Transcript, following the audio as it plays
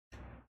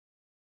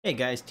Hey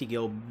guys,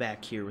 T-Gill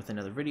back here with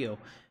another video.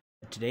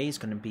 Today is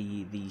going to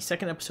be the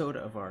second episode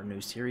of our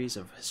new series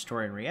of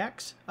Historian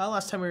Reacts.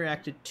 Last time we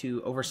reacted to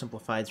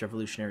Oversimplified's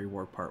Revolutionary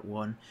War Part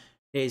 1.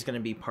 Today is going to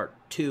be Part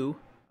 2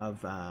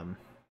 of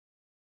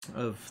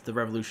the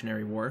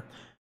Revolutionary War.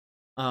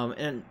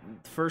 And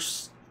the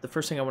first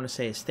thing I want to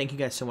say is thank you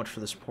guys so much for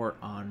the support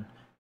on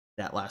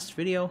that last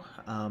video.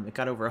 It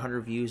got over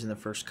 100 views in the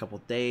first couple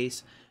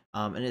days,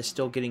 and it's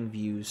still getting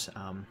views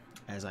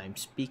as I'm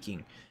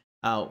speaking.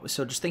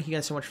 So just thank you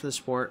guys so much for the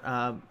support.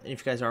 And if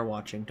you guys are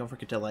watching, don't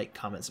forget to like,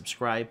 comment,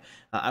 subscribe.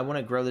 I want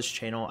to grow this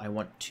channel. I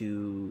want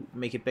to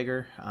make it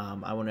bigger.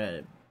 I want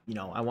to,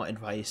 I want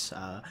advice.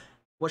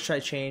 What should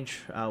I change?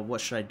 What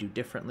should I do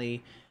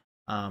differently?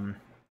 And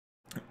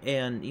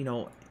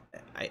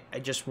I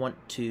just want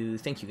to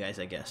thank you guys,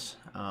 I guess.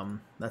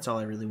 That's all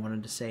I really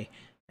wanted to say.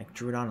 I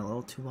drew it on a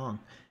little too long.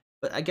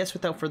 But I guess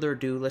without further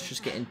ado, let's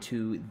just get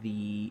into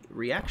the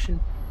reaction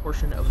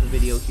portion of the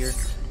video here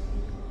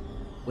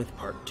with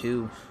Part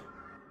 2.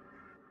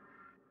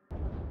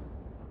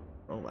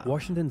 Oh, wow.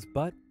 Washington's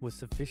butt was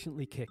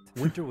sufficiently kicked.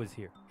 Winter was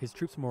here. His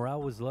troops'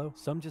 morale was low.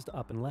 Some just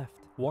up and left.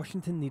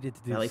 Washington needed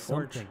to do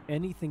something,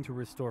 anything to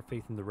restore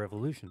faith in the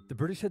revolution. The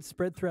British had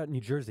spread throughout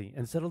New Jersey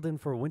and settled in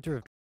for a winter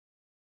of...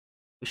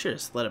 We should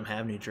just let him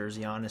have New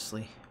Jersey,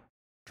 honestly.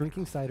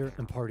 Drinking cider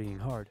and partying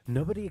hard.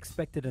 Nobody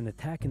expected an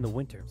attack in the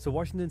winter, so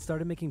Washington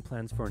started making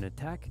plans for an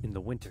attack in the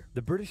winter.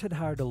 The British had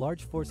hired a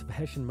large force of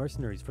Hessian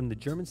mercenaries from the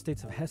German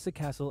states of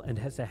Hesse-Kassel and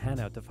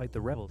Hesse-Hanau to fight the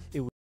rebels.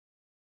 It was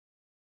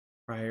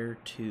prior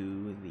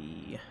to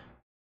the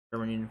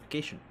German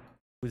unification.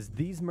 It was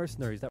these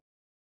mercenaries that...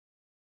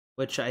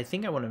 Which I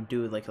think I want to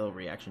do like a little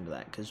reaction to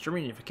that, because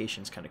German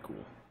unification is kind of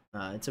cool.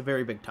 It's a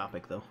very big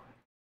topic, though.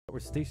 ...were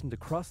stationed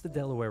across the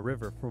Delaware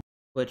River from...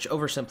 Which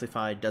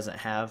Oversimplified doesn't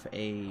have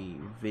a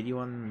video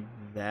on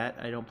that,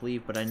 I don't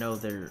believe, but I know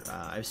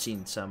I've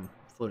seen some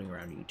floating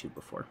around YouTube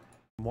before.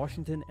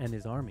 Washington and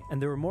his army, and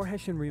there were more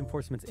Hessian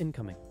reinforcements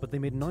incoming, but they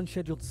made an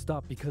unscheduled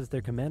stop because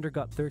their commander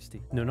got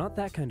thirsty. No, not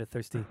that kind of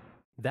thirsty.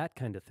 That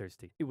kind of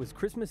thirsty. It was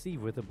Christmas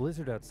Eve with a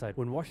blizzard outside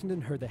when Washington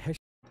heard the Hessian...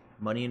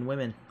 Money and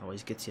women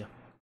always gets you.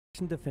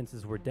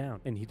 Defenses were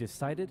down, and he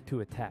decided to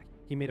attack.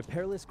 He made a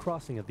perilous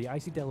crossing of the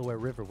icy Delaware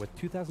River with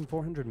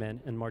 2,400 men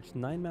and marched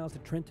 9 miles to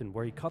Trenton,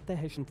 where he caught the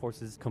Hessian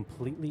forces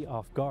completely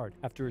off guard.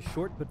 After a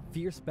short but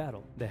fierce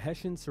battle, the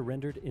Hessians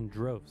surrendered in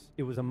droves.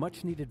 It was a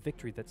much-needed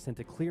victory that sent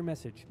a clear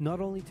message, not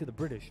only to the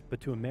British,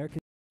 but to American...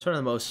 It's one of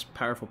the most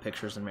powerful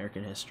pictures in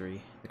American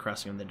history, the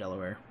crossing of the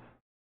Delaware.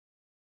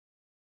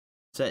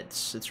 So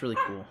it's really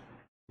cool.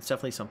 It's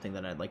definitely something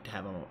that I'd like to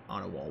have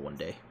on a wall one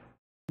day.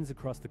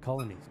 Across the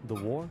colonies. The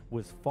war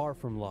was far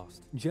from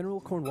lost.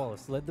 General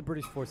Cornwallis led the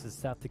British forces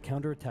south to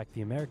counterattack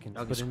the Americans,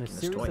 but in a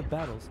series of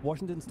battles,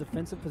 Washington's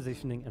defensive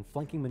positioning and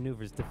flanking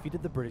maneuvers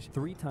defeated the British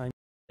 3 times.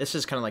 This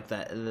is kind of like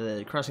that.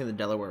 The crossing of the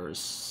Delaware was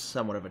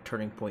somewhat of a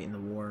turning point in the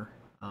war.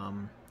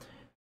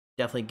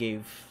 Definitely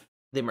gave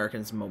the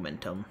Americans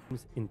momentum.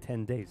 In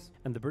 10 days,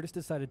 and the British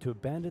decided to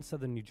abandon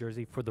southern New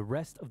Jersey for the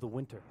rest of the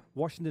winter.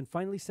 Washington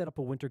finally set up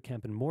a winter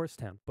camp in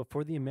Morristown, but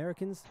for the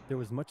Americans, there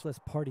was much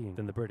less partying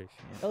than the British.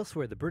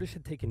 Elsewhere, the British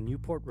had taken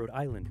Newport, Rhode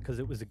Island, because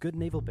it was a good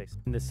naval base.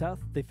 In the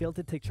south, they failed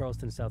to take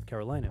Charleston, South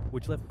Carolina,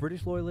 which left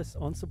British loyalists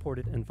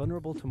unsupported and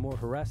vulnerable to more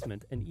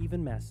harassment and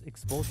even mass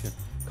expulsion.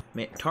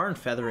 Man, tar and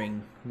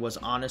feathering was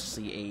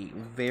honestly a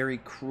very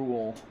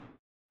cruel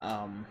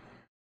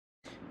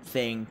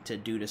thing to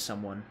do to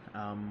someone.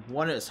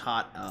 One is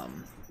hot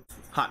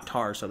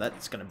tar, so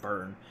that's gonna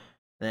burn.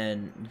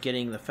 Then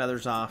getting the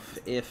feathers off,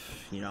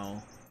 if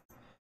the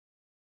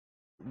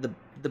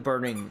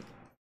burning,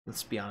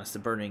 let's be honest, the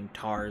burning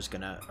tar is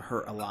gonna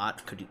hurt a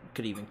lot,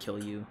 could even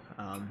kill you.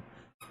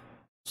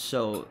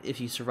 So if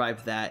you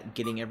survive that,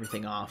 getting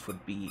everything off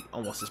would be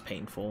almost as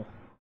painful.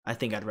 I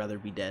think I'd rather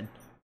be dead.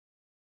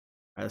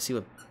 Alright, let's see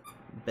what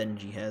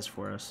Benji has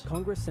for us.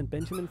 Congress sent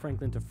Benjamin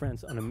Franklin to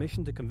France on a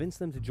mission to convince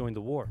them to join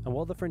the war, and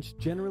while the French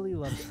generally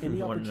loved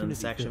any opportunity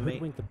to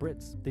hoodwink the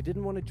Brits, they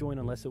didn't want to join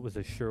unless it was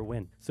a sure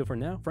win. So for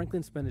now,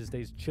 Franklin spent his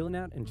days chilling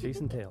out and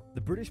chasing tail. The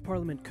British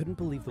Parliament couldn't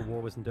believe the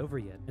war wasn't over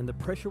yet, and the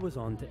pressure was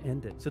on to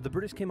end it. So the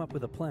British came up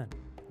with a plan.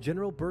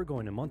 General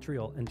Burgoyne in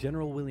Montreal and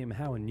General William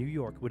Howe in New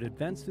York would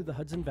advance through the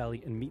Hudson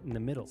Valley and meet in the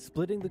middle,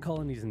 splitting the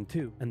colonies in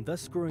two, and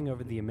thus screwing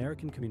over the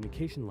American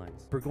communication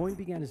lines. Burgoyne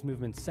began his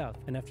movement south,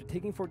 and after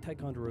taking Fort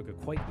Ticonderoga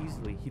quite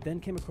easily, he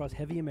then came across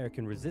heavy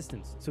American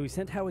resistance, so he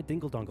sent Howe a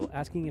dingle-dongle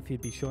asking if he'd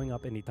be showing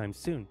up anytime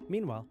soon.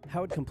 Meanwhile,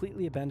 Howe had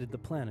completely abandoned the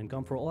plan and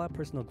gone for all-out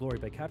personal glory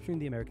by capturing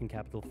the American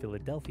capital,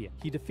 Philadelphia.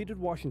 He defeated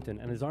Washington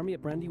and his army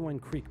at Brandywine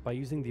Creek by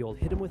using the old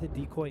hit him with a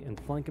decoy and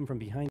flank him from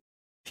behind.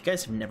 If you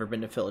guys have never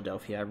been to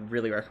Philadelphia, I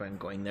really recommend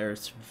going there.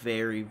 It's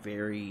very,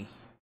 very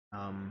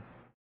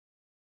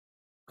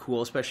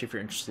cool, especially if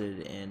you're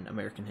interested in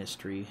American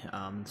history.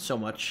 So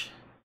much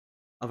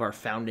of our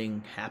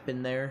founding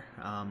happened there.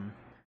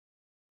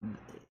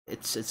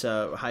 It's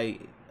a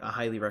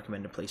highly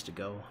recommended place to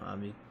go.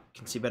 You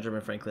can see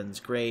Benjamin Franklin's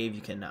grave.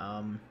 You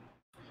can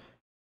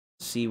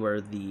see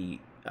where the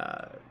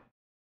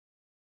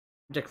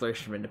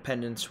Declaration of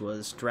Independence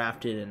was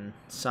drafted and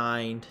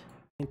signed.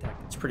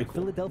 It's pretty cool.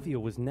 Philadelphia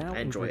was now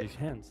in British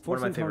hands,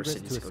 forcing Congress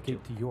to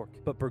escape to York.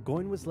 But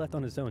Burgoyne was left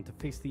on his own to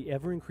face the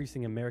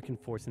ever-increasing American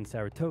force in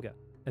Saratoga.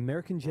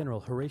 American General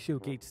Horatio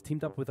Gates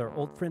teamed up with our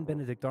old friend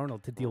Benedict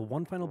Arnold to deal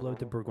one final blow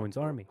to Burgoyne's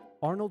army.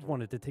 Arnold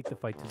wanted to take the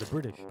fight to the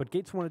British, but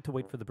Gates wanted to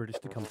wait for the British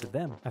to come to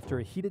them. After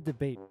a heated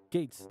debate,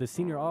 Gates, the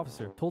senior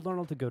officer, told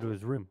Arnold to go to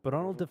his room, but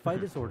Arnold defied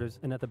his orders,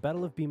 and at the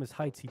Battle of Bemis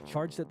Heights he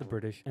charged at the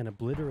British and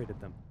obliterated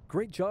them.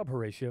 Great job,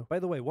 Horatio. By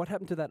the way, what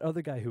happened to that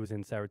other guy who was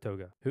in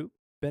Saratoga? Who?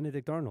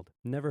 Benedict Arnold.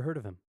 Never heard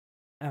of him.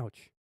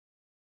 Ouch.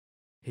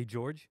 Hey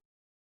George,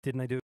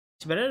 didn't I do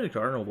So Benedict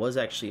Arnold was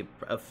actually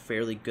a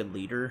fairly good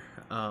leader,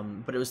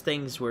 but it was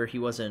things where he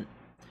wasn't.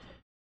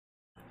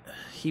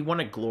 He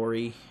wanted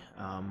glory,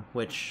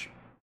 which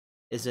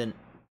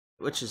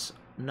is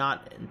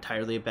not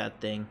entirely a bad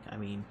thing. I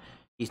mean,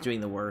 he's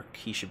doing the work;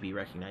 he should be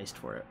recognized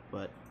for it.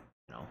 But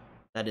you know,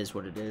 that is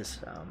what it is.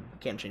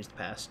 Can't change the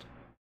past,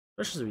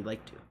 as much as we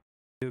like to.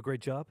 Do a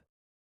great job,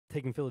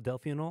 taking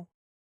Philadelphia and all.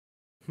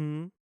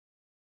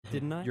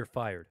 Didn't I? You're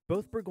fired.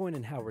 Both Burgoyne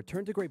and Howe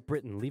returned to Great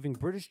Britain, leaving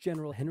British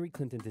General Henry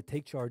Clinton to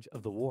take charge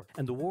of the war.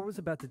 And the war was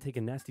about to take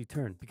a nasty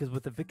turn, because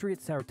with the victory at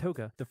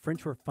Saratoga, the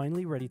French were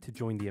finally ready to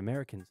join the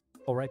Americans.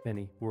 All right,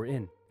 Benny, we're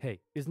in.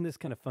 Hey, isn't this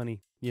kind of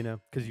funny? You know,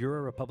 because you're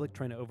a republic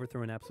trying to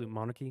overthrow an absolute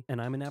monarchy,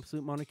 and I'm an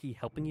absolute monarchy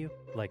helping you?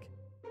 Like,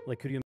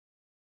 could you...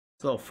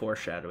 It's a little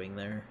foreshadowing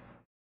there.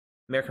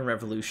 American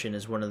Revolution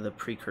is one of the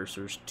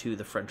precursors to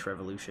the French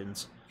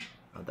Revolutions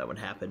that would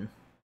happen.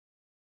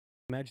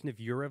 Imagine if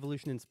your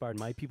revolution inspired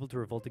my people to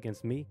revolt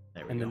against me,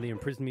 and then they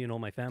imprisoned me and all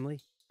my family,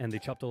 and they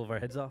chopped all of our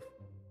heads off.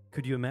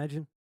 Could you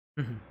imagine?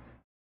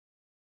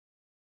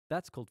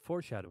 That's called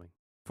foreshadowing.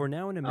 For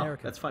now in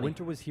America,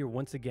 winter was here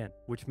once again,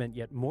 which meant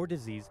yet more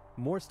disease,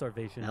 more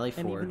starvation, and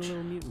even a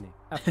little mutiny.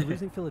 After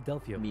losing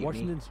Philadelphia,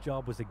 Washington's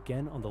job was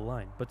again on the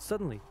line. But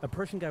suddenly, a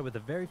Prussian guy with a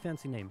very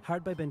fancy name,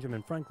 hired by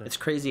Benjamin Franklin... It's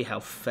crazy how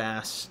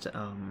fast...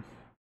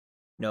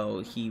 No,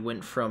 he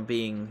went from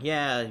being,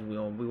 yeah, we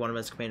want him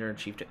as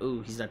commander-in-chief to,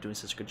 oh, he's not doing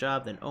such a good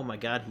job, then, oh my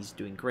god, he's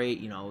doing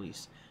great, you know,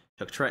 he's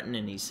took Trenton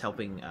and he's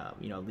helping,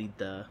 you know, lead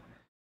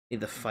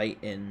the fight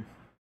in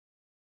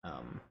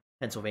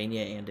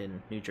Pennsylvania and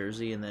in New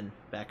Jersey, and then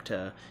back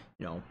to,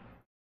 you know,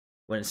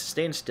 when it's a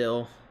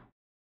standstill,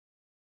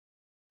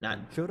 not,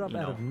 showed up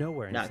out of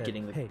nowhere and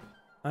said, hey,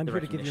 I'm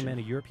here to give your men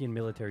a European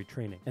military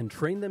training. And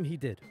train them he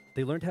did.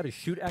 They learned how to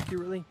shoot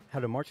accurately, how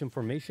to march in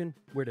formation,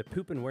 where to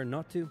poop and where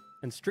not to,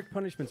 and strict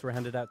punishments were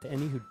handed out to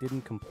any who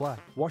didn't comply.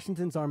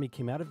 Washington's army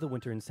came out of the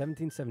winter in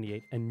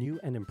 1778 a new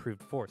and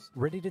improved force,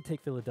 ready to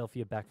take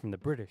Philadelphia back from the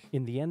British.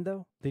 In the end,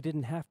 though, they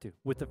didn't have to.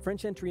 With the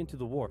French entry into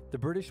the war, the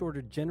British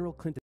ordered General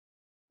Clinton...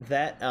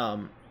 That,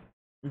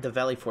 the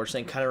Valley Forge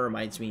thing kind of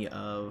reminds me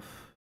of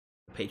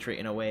Patriot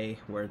in a way,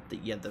 where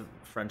you had the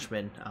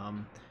Frenchman,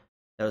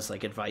 that was,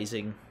 like,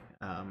 advising...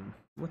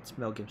 what's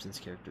Mel Gibson's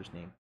character's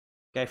name?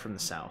 Guy from the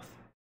South.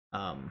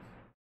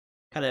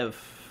 Kind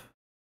of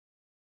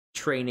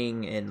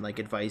training and like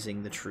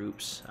advising the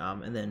troops.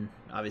 And then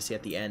obviously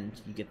at the end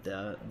you get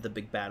the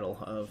big battle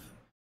of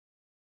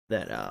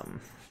that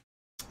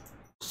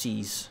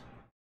sees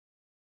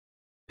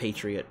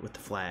Patriot with the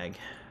flag.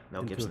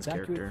 Mel Gibson's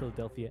character.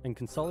 Philadelphia and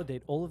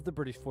consolidate all of the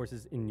British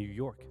forces in New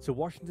York. So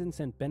Washington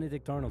sent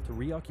Benedict Arnold to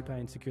reoccupy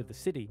and secure the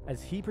city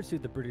as he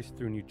pursued the British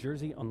through New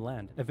Jersey on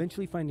land,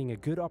 eventually finding a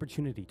good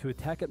opportunity to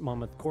attack at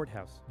Monmouth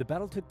Courthouse. The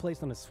battle took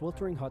place on a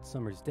sweltering hot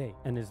summer's day,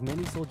 and as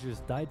many soldiers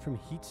died from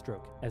heat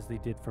stroke as they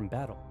did from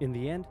battle. In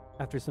the end,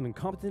 after some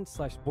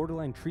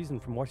incompetence/borderline treason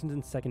from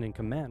Washington's second in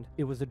command,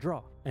 it was a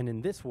draw. And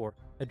in this war,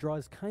 a draw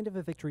is kind of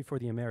a victory for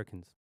the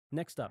Americans.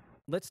 Next up,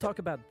 let's talk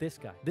about this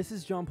guy. This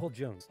is John Paul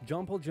Jones.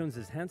 John Paul Jones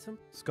is handsome,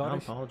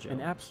 Scottish,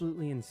 and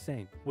absolutely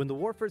insane. When the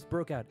war first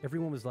broke out,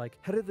 everyone was like,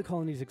 how did the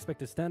colonies expect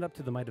to stand up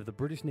to the might of the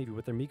British Navy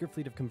with their meager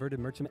fleet of converted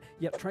merchantmen?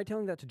 Yep, try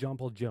telling that to John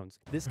Paul Jones.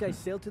 This guy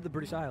sailed to the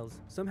British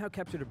Isles, somehow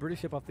captured a British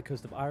ship off the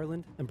coast of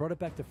Ireland, and brought it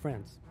back to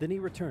France. Then he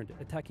returned,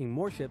 attacking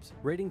more ships,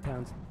 raiding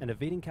towns, and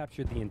evading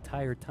capture the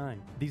entire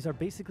time. These are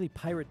basically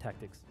pirate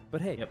tactics.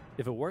 But hey,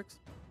 if it works,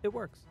 it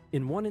works.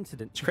 In one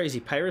incident... It's crazy.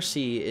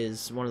 Piracy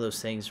is one of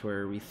those things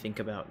where we think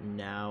about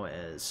now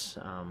as,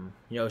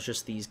 you know, it's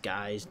just these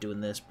guys doing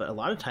this, but a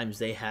lot of times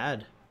they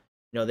had,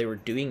 you know, they were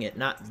doing it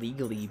not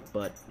legally,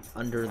 but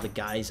under the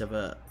guise of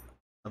a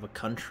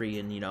country,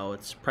 and, you know,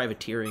 it's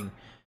privateering,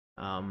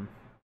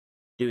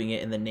 doing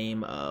it in the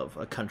name of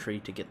a country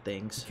to get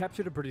things. He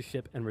captured a British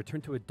ship and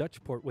returned to a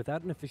Dutch port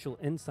without an official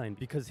ensign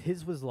because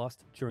his was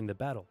lost during the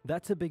battle.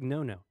 That's a big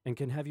no-no and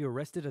can have you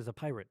arrested as a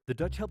pirate. The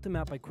Dutch helped him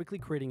out by quickly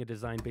creating a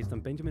design based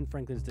on Benjamin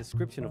Franklin's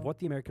description of what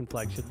the American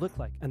flag should look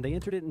like, and they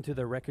entered it into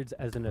their records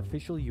as an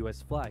official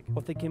US flag.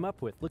 What they came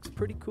up with looks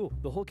pretty cool.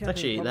 The whole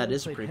campaign that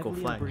is a pretty cool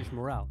flag. British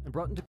morale and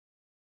brought into...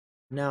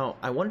 Now,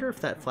 I wonder if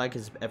that flag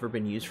has ever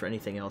been used for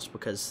anything else,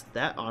 because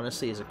that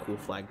honestly is a cool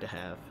flag to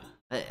have.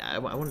 I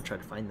want to try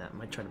to find that. I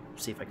might try to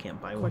see if I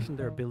can't buy one. Questioned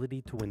their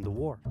ability to win the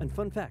war. And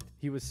fun fact,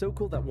 he was so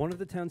cool that one of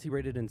the towns he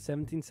raided in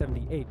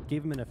 1778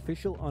 gave him an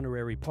official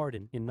honorary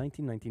pardon in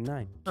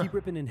 1999. Keep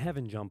ripping in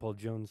heaven, John Paul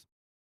Jones.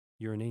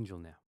 you're an angel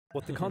now.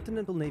 What the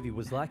Continental Navy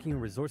was lacking in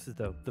resources,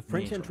 though, the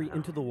French entry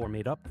into the war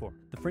made up for.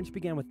 The French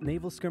began with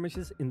naval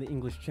skirmishes in the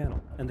English Channel,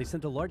 and they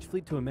sent a large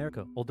fleet to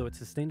America, although it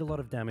sustained a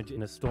lot of damage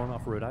in a storm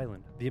off Rhode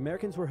Island. The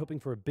Americans were hoping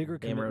for a bigger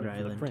commitment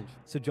from the French,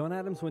 so John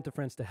Adams went to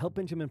France to help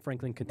Benjamin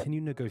Franklin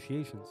continue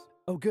negotiations.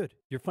 Oh good,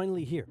 you're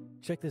finally here.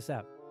 Check this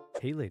out.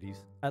 Hey ladies,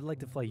 I'd like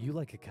to fly you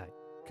like a kite,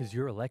 because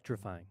you're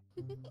electrifying.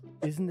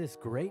 Isn't this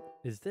great?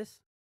 Is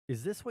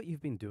this what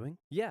you've been doing?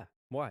 Yeah,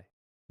 why?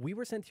 We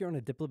were sent here on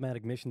a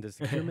diplomatic mission to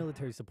secure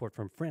military support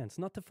from France,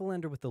 not to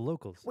philander with the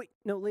locals. Wait,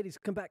 no, ladies,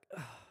 come back.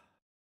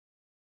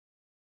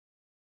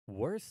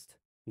 Worst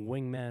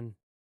wingman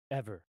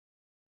ever.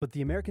 But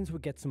the Americans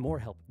would get some more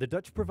help. The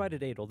Dutch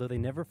provided aid, although they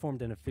never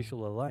formed an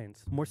official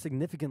alliance. More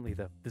significantly,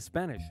 though, the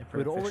Spanish, who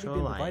had already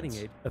been providing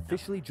aid,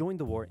 officially joined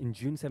the war in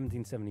June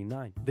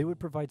 1779. They would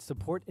provide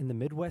support in the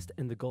Midwest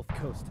and the Gulf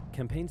Coast,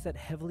 campaigns that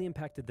heavily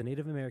impacted the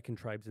Native American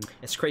tribes.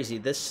 It's crazy.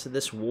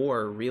 This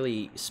war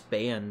really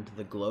spanned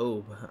the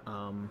globe.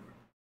 I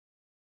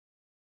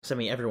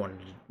mean, everyone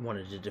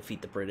wanted to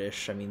defeat the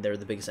British. I mean, they're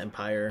the biggest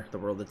empire the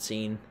world had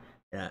seen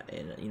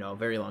in a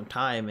very long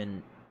time,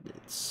 and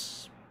it's...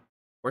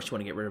 Of course, you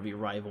want to get rid of your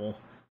rival,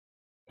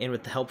 and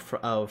with the help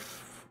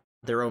of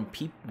their own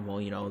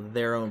people,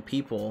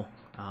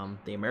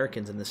 the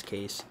Americans in this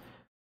case,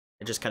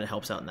 it just kind of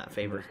helps out in that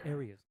favor.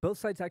 Areas. Both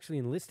sides actually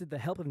enlisted the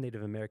help of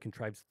Native American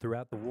tribes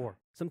throughout the war,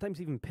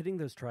 sometimes even pitting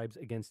those tribes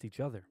against each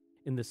other.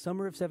 In the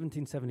summer of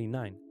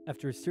 1779,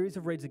 after a series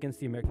of raids against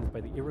the Americans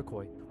by the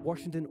Iroquois,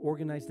 Washington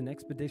organized an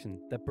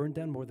expedition that burned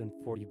down more than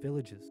 40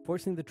 villages,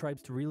 forcing the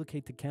tribes to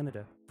relocate to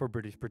Canada for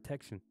British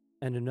protection.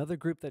 And another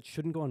group that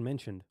shouldn't go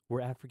unmentioned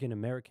were African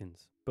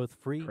Americans, both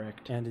free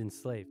and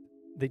enslaved.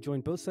 They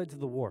joined both sides of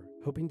the war,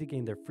 hoping to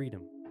gain their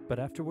freedom. But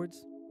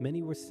afterwards,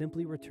 many were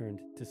simply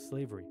returned to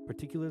slavery,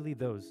 particularly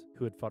those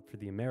who had fought for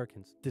the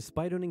Americans.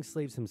 Despite owning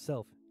slaves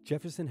himself,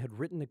 Jefferson had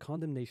written a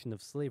condemnation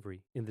of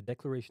slavery in the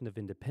Declaration of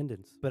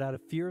Independence, but out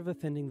of fear of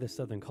offending the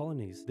southern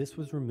colonies, this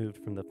was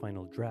removed from the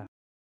final draft.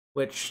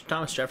 Which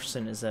Thomas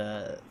Jefferson is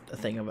a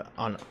thing of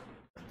a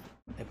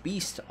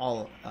beast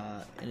all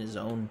in his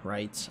own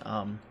rights.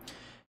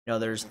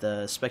 There's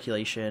the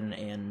speculation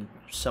and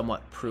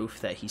somewhat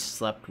proof that he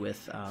slept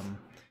with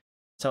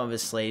some of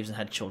his slaves and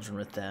had children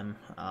with them.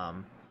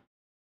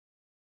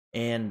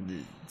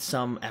 And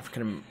some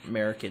African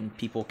American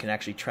people can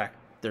actually track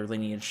their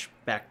lineage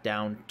back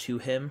down to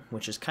him,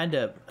 which is kind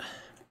of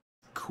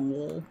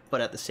cool,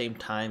 but at the same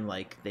time,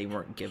 like, they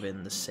weren't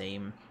given the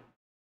same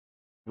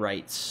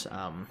rights.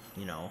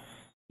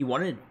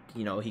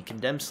 He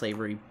condemned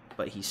slavery,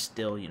 but he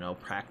still,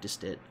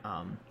 practiced it.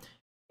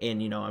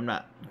 And, I'm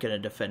not gonna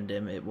defend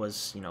him. It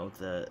was,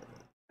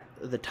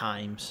 the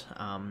times.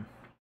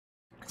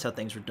 That's how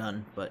things were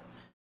done, but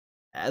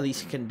at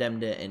least he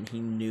condemned it, and he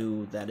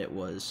knew that it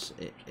was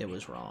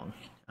wrong,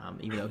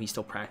 even though he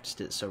still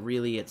practiced it. So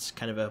really, it's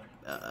kind of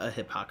a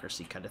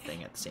hypocrisy kind of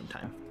thing at the same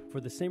time. For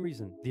the same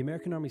reason, the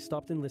American Army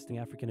stopped enlisting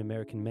African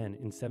American men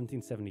in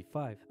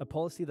 1775, a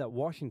policy that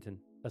Washington,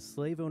 a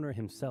slave owner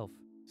himself,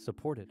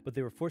 supported, but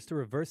they were forced to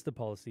reverse the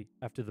policy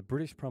after the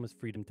British promised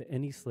freedom to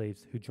any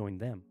slaves who joined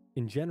them.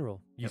 In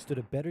general, you stood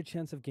a better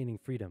chance of gaining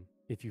freedom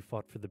if you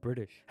fought for the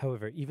British.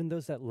 However, even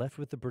those that left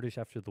with the British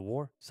after the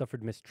war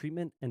suffered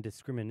mistreatment and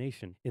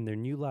discrimination in their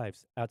new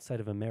lives outside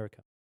of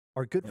America.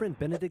 Our good friend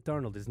Benedict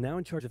Arnold is now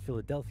in charge of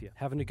Philadelphia,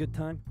 having a good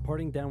time,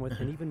 partying down with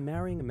and even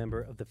marrying a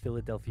member of the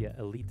Philadelphia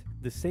elite.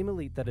 The same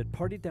elite that had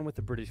partied down with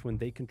the British when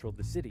they controlled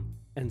the city.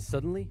 And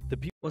suddenly, the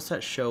people... What's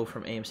that show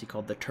from AMC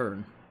called The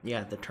Turn?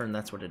 Yeah, The Turn,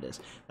 that's what it is.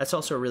 That's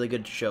also a really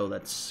good show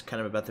that's kind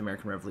of about the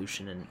American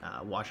Revolution and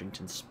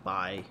Washington's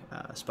spy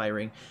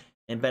ring.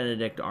 And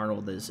Benedict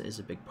Arnold is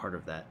a big part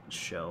of that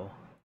show.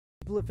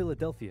 People of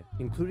Philadelphia,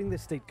 including the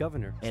state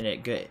governor. And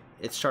it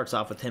starts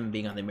off with him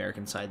being on the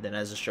American side. Then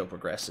as the show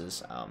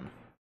progresses,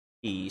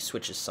 he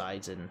switches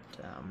sides and,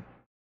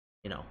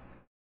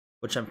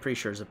 which I'm pretty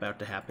sure is about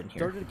to happen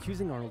here. Started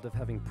accusing Arnold of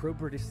having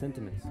pro-British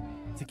sentiments.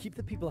 To keep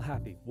the people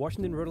happy,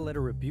 Washington wrote a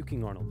letter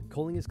rebuking Arnold,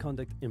 calling his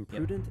conduct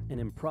imprudent and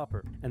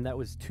improper, and that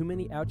was too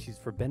many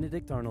ouchies for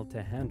Benedict Arnold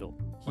to handle.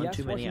 He asked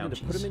Washington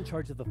to put him in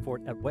charge of the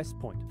fort at West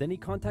Point. Then he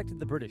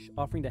contacted the British,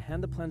 offering to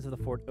hand the plans of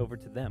the fort over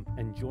to them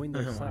and join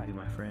their side. Be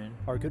my friend.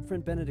 Our good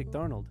friend Benedict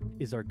Arnold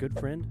is our good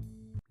friend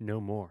no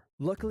more.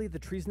 Luckily, the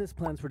treasonous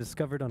plans were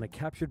discovered on a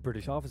captured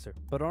British officer,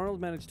 but Arnold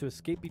managed to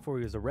escape before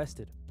he was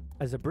arrested.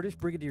 As a British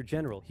brigadier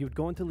general, he would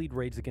go on to lead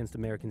raids against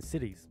American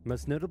cities,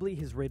 most notably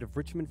his raid of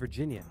Richmond,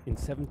 Virginia in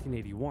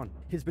 1781.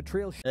 His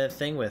betrayal... The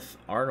thing with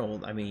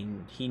Arnold, I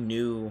mean, he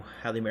knew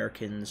how the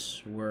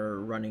Americans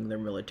were running their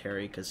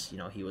military because,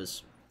 he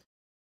was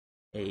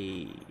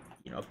a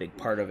big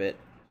part of it.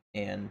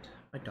 And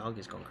my dog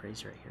is going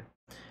crazy right here.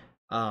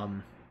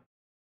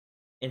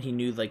 And he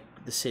knew, like,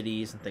 the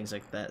cities and things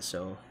like that,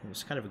 so it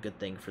was kind of a good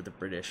thing for the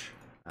British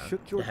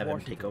shook George to have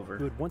Washington, him take over.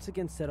 Who had once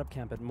again set up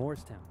camp at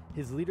Morristown.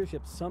 His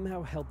leadership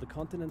somehow held the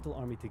Continental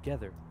Army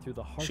together through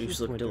the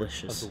harshest winter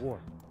of the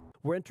war.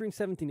 We're entering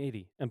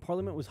 1780, and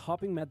Parliament was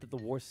hopping mad that the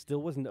war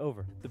still wasn't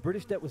over. The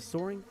British debt was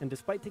soaring, and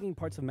despite taking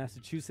parts of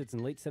Massachusetts in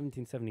late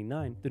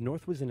 1779, the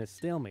North was in a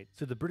stalemate,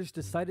 so the British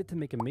decided to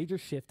make a major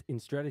shift in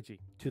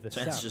strategy to the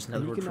south,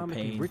 an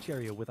economically rich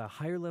area with a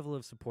higher level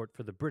of support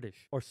for the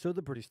British, or so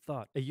the British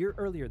thought. A year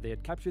earlier, they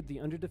had captured the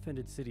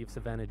underdefended city of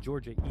Savannah,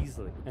 Georgia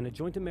easily, and a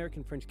joint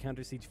American-French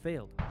counter-siege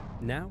failed.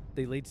 Now,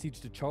 they laid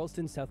siege to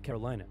Charleston, South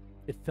Carolina.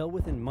 It fell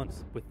within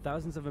months, with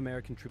thousands of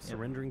American troops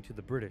surrendering to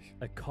the British,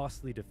 a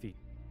costly defeat.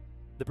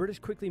 The British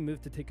quickly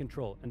moved to take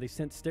control, and they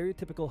sent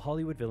stereotypical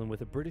Hollywood villain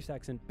with a British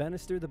accent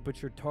Bannister the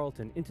Butcher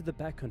Tarleton into the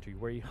backcountry,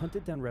 where he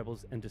hunted down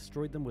rebels and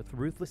destroyed them with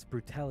ruthless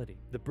brutality.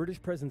 The British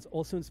presence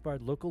also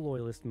inspired local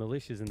loyalist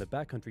militias in the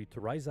backcountry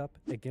to rise up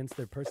against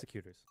their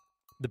persecutors.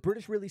 The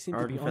British really seemed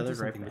to be onto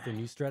something with their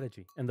new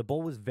strategy, and the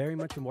ball was very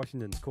much in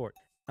Washington's court.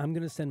 I'm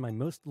gonna send my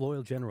most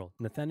loyal general,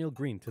 Nathaniel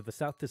Greene, to the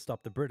south to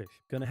stop the British.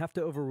 Gonna have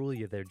to overrule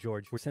you there,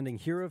 George. We're sending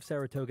hero of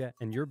Saratoga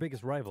and your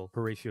biggest rival,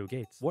 Horatio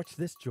Gates. Watch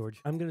this,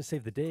 George. I'm gonna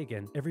save the day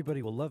again,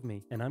 everybody will love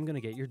me, and I'm gonna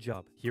get your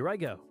job. Here I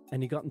go.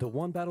 And he got into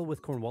one battle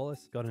with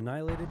Cornwallis, got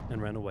annihilated,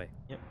 and ran away.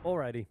 Yep.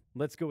 Alrighty,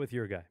 let's go with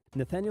your guy.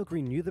 Nathaniel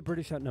Greene knew the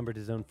British outnumbered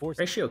his own forces.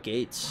 Horatio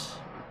Gates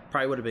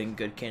probably would have been a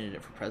good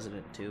candidate for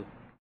president, too.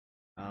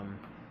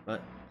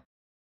 But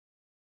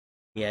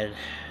he had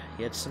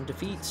some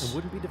defeats, and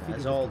wouldn't be defeated as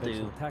with all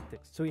conventional do.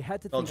 tactics, so he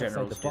had to think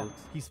outside the box.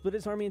 He split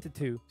his army into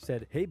two,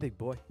 said, "Hey big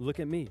boy, look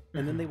at me,"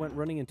 and then they went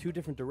running in two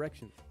different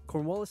directions.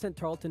 Cornwallis sent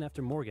Tarleton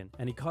after Morgan,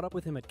 and he caught up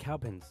with him at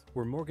Cowpens,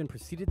 where Morgan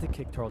proceeded to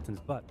kick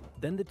Tarleton's butt.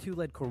 Then the two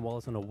led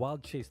Cornwallis on a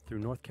wild chase through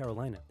North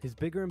Carolina, his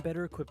bigger and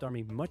better equipped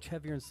army much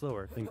heavier and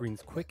slower than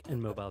Greene's quick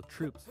and mobile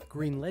troops.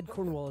 Greene led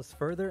Cornwallis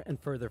further and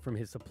further from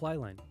his supply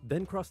line,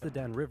 then crossed the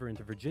Dan River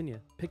into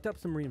Virginia, picked up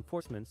some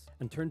reinforcements,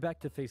 and turned back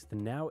to face the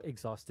now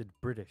exhausted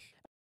British.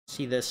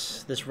 See,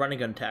 this run and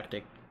gun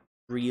tactic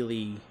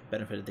really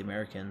benefited the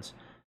Americans.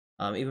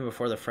 Even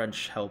before the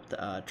French helped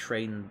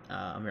train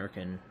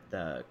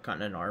the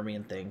Continental Army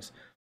and things.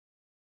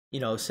 You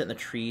know, sit in the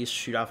trees,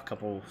 shoot off a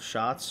couple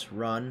shots,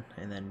 run,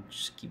 and then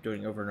just keep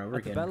doing it over and over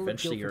again.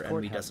 Eventually your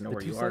enemy doesn't know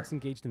where you are. The two sides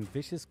engaged in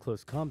vicious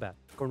close combat.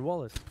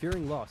 Cornwallis,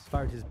 fearing loss,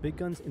 fired his big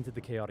guns into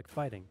the chaotic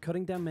fighting,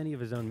 cutting down many of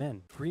his own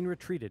men. Greene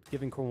retreated,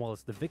 giving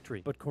Cornwallis the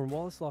victory, but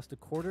Cornwallis lost a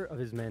quarter of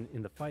his men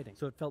in the fighting,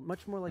 so it felt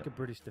much more like a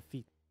British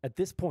defeat. At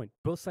this point,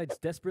 both sides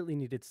desperately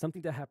needed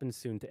something to happen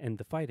soon to end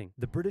the fighting.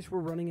 The British were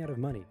running out of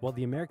money, while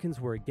the Americans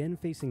were again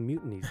facing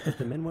mutinies as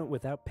the men went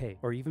without pay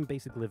or even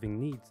basic living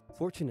needs.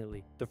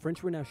 Fortunately, the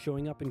French were now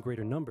showing up in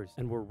greater numbers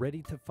and were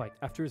ready to fight.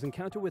 After his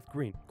encounter with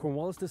Greene,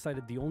 Cornwallis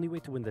decided the only way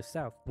to win the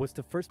South was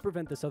to first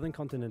prevent the Southern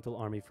Continental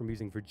Army from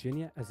using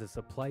Virginia as a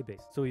supply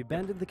base. So he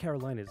abandoned the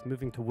Carolinas,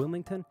 moving to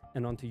Wilmington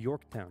and on to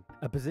Yorktown,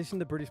 a position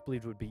the British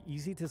believed would be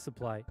easy to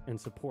supply and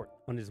support.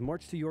 On his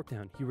march to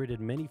Yorktown, he raided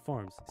many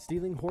farms,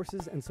 stealing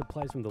horses and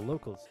supplies from the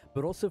locals,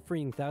 but also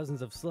freeing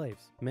thousands of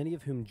slaves, many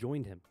of whom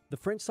joined him. The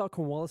French saw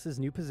Cornwallis's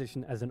new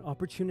position as an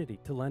opportunity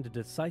to land a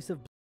decisive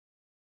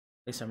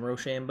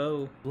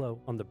blow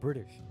on the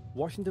British.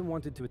 Washington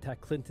wanted to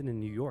attack Clinton in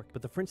New York,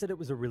 but the French said it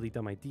was a really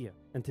dumb idea.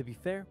 And to be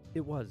fair,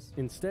 it was.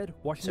 Instead,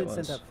 Washington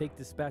sent out fake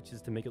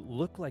dispatches to make it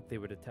look like they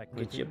would attack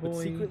Clinton, but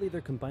secretly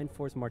their combined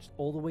force marched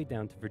all the way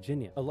down to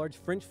Virginia. A large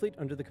French fleet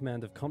under the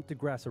command of Comte de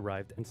Grasse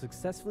arrived and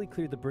successfully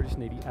cleared the British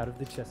Navy out of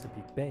the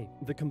Chesapeake Bay.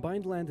 The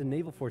combined land and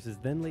naval forces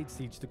then laid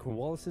siege to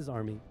Cornwallis's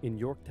army in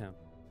Yorktown.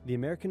 The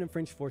American and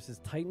French forces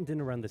tightened in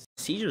around the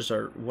sieges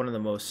are one of the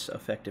most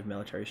effective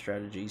military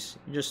strategies.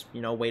 You just,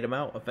 wait them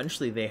out.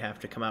 Eventually they have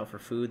to come out for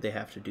food, they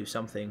have to do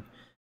something.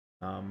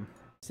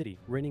 City,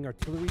 raining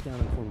artillery down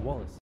on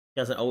Cornwallis.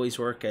 Doesn't always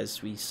work,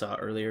 as we saw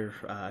earlier.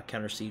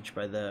 Counter siege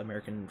by the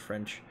American and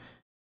French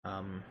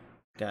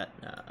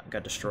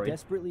got destroyed. He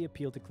desperately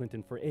appealed to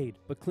Clinton for aid,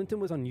 but Clinton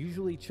was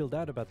unusually chilled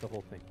out about the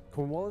whole thing.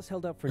 Cornwallis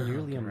held out for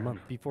nearly a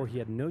month before he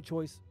had no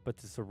choice but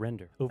to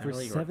surrender. Over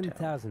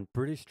 7,000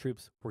 British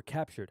troops were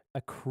captured,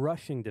 a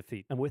crushing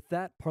defeat. And with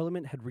that,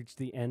 Parliament had reached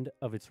the end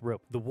of its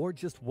rope. The war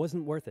just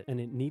wasn't worth it,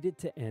 and it needed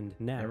to end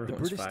now. The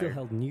British still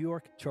held New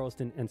York,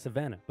 Charleston, and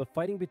Savannah, but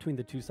fighting between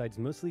the two sides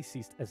mostly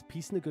ceased as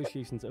peace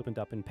negotiations opened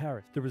up in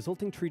Paris. The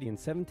resulting treaty in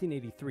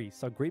 1783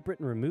 saw Great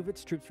Britain remove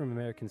its troops from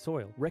American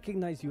soil,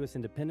 recognize U.S.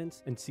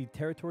 independence, and cede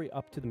territory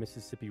up to the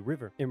Mississippi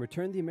River. In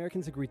return, the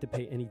Americans agreed to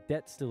pay any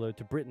debt still owed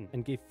to Britain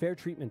and gave fair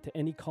treatment to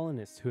any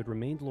colonists who had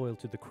remained loyal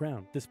to the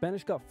crown. The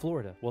Spanish got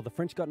Florida, while the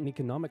French got an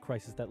economic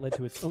crisis that led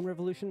to its own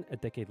revolution a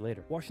decade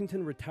later.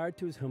 Washington retired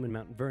to his home in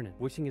Mount Vernon,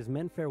 wishing his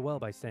men farewell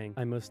by saying,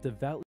 "I most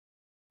devoutly..."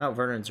 Mount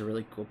Vernon's a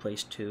really cool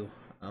place too.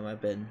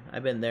 I've been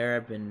there.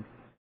 I've been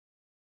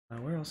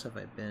where else have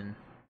I been?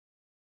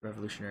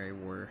 Revolutionary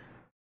War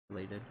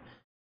related.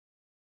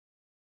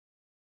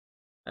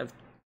 I've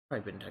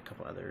probably been to a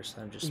couple others.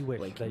 I'm just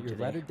wish that your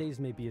latter days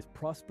may be as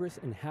prosperous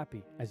and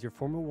happy as your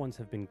former ones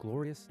have been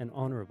glorious and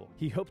honorable.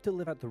 He hoped to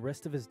live out the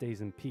rest of his days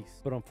in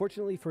peace. But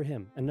unfortunately for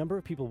him, a number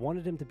of people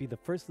wanted him to be the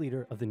first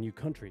leader of the new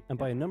country. And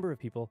by a number of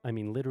people, I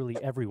mean literally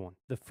everyone.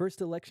 The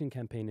first election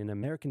campaign in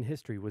American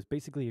history was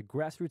basically a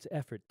grassroots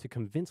effort to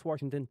convince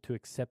Washington to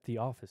accept the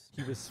office.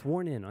 He was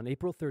sworn in on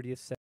April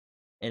 30th,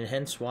 and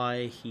hence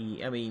why he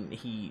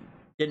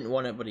didn't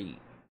want it, but he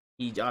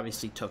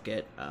obviously took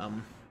it.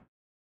 And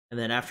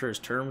then after his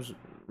terms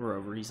were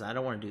over, he said, I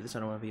don't want to do this, I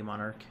don't want to be a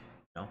monarch.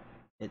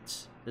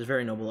 It's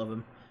very noble of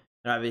him.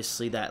 And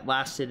obviously that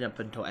lasted up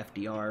until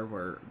FDR,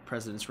 where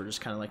presidents were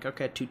just kind of like,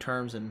 okay, 2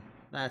 terms and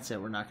that's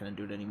it, we're not going to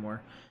do it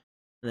anymore.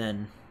 And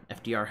then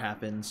FDR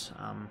happens,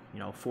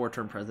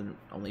 4-term president,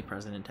 only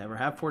president to ever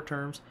have 4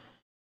 terms.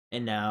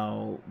 And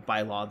now,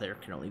 by law, there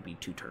can only be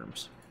 2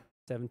 terms.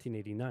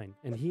 1789,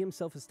 and he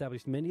himself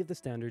established many of the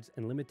standards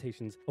and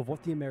limitations of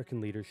what the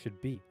American leader should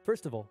be.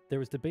 First of all, there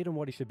was debate on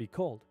what he should be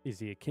called. Is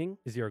he a king?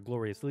 Is he our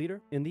glorious leader?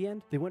 In the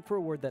end, they went for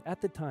a word that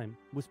at the time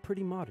was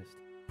pretty modest.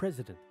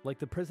 President, like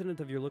the president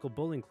of your local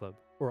bowling club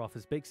or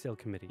office bake sale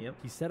committee. Yep.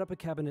 He set up a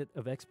cabinet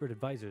of expert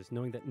advisors,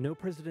 knowing that no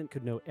president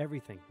could know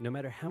everything, no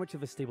matter how much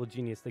of a stable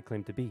genius they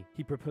claimed to be.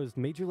 He proposed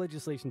major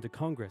legislation to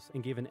Congress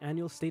and gave an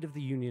annual State of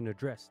the Union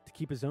address to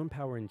keep his own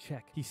power in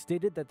check. He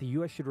stated that the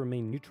U.S. should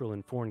remain neutral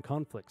in foreign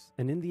conflicts,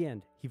 and in the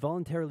end, he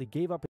voluntarily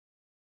gave up.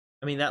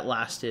 That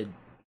lasted,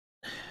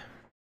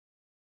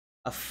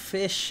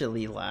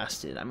 officially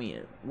lasted.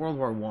 World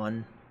War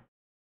I,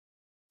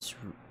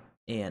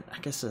 and I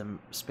guess the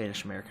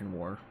Spanish-American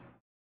War.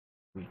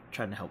 We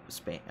tried to help with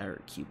Spain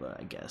or Cuba,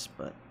 I guess,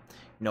 but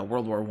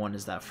World War I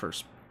is that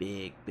first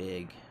big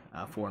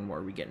foreign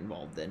war we get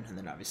involved in, and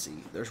then obviously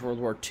there's World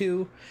War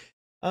II,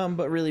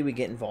 but really we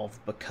get involved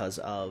because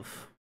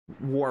of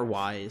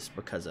war-wise,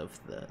 because of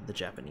the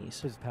Japanese.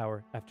 His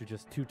power after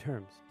just 2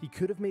 terms. He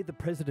could have made the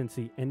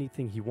presidency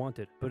anything he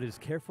wanted, but his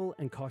careful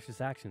and cautious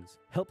actions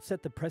helped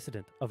set the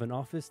precedent of an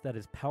office that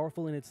is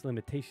powerful in its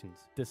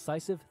limitations,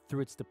 decisive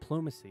through its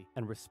diplomacy,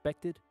 and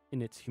respected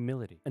in its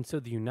humility. And so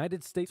the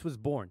United States was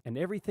born, and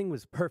everything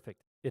was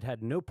perfect. It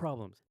had no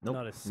problems. Nope,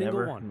 not a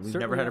single one. We've Certainly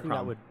never had a nothing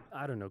problem.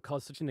 That would,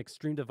 cause such an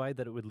extreme divide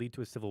that it would lead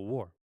to a civil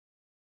war.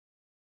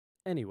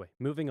 Anyway,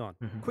 moving on.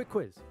 Quick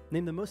quiz.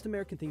 Name the most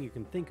American thing you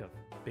can think of.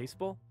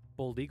 Baseball?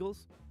 Bald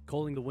Eagles?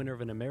 Calling the winner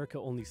of an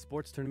America-only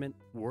sports tournament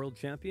world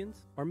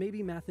champions? Or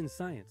maybe math and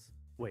science?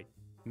 Wait,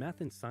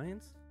 math and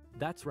science?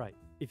 That's right.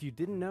 If you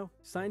didn't know,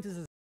 science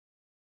is...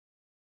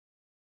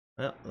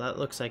 Well, that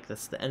looks like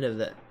that's the end of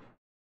the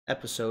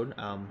episode.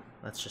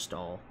 That's just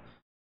all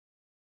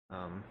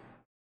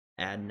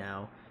ad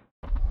now.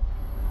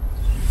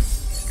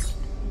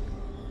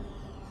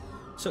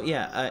 So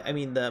yeah,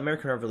 the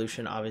American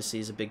Revolution obviously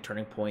is a big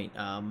turning point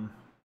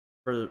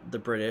for the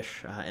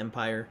British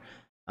Empire.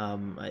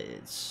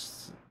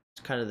 It's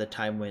kind of the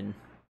time when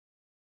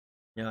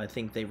I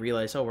think they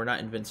realized, oh, we're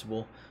not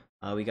invincible.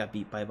 We got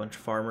beat by a bunch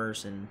of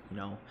farmers, and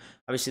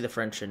obviously the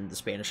French and the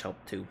Spanish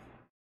helped too.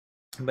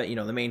 But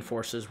the main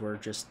forces were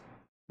just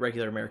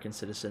regular American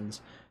citizens.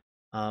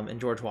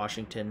 And George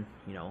Washington,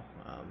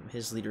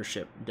 his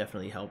leadership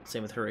definitely helped.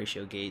 Same with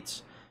Horatio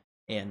Gates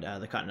and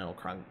the Continental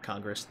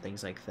Congress,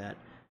 things like that.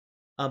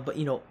 But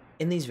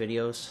in these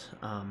videos,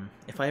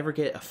 if I ever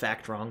get a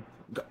fact wrong,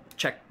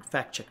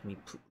 fact check me,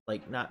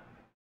 not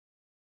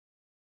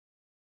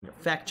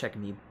fact check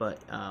me, but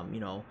let me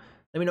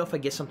know if I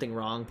get something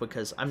wrong,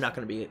 because I'm not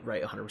going to be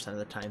right 100% of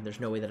the time. There's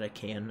no way that I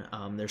can.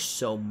 There's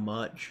so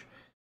much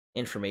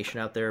information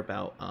out there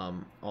about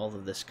all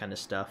of this kind of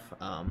stuff.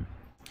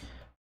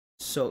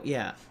 So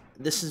yeah,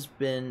 this has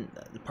been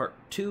the part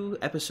 2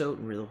 episode,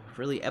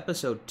 really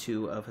episode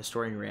 2 of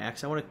Historian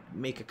Reacts. I want to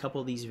make a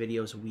couple of these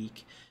videos a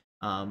week.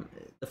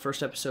 The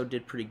first episode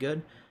did pretty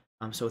good.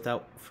 So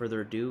without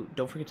further ado,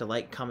 don't forget to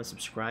like, comment,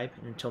 subscribe,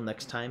 and until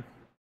next time,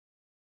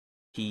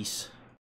 peace.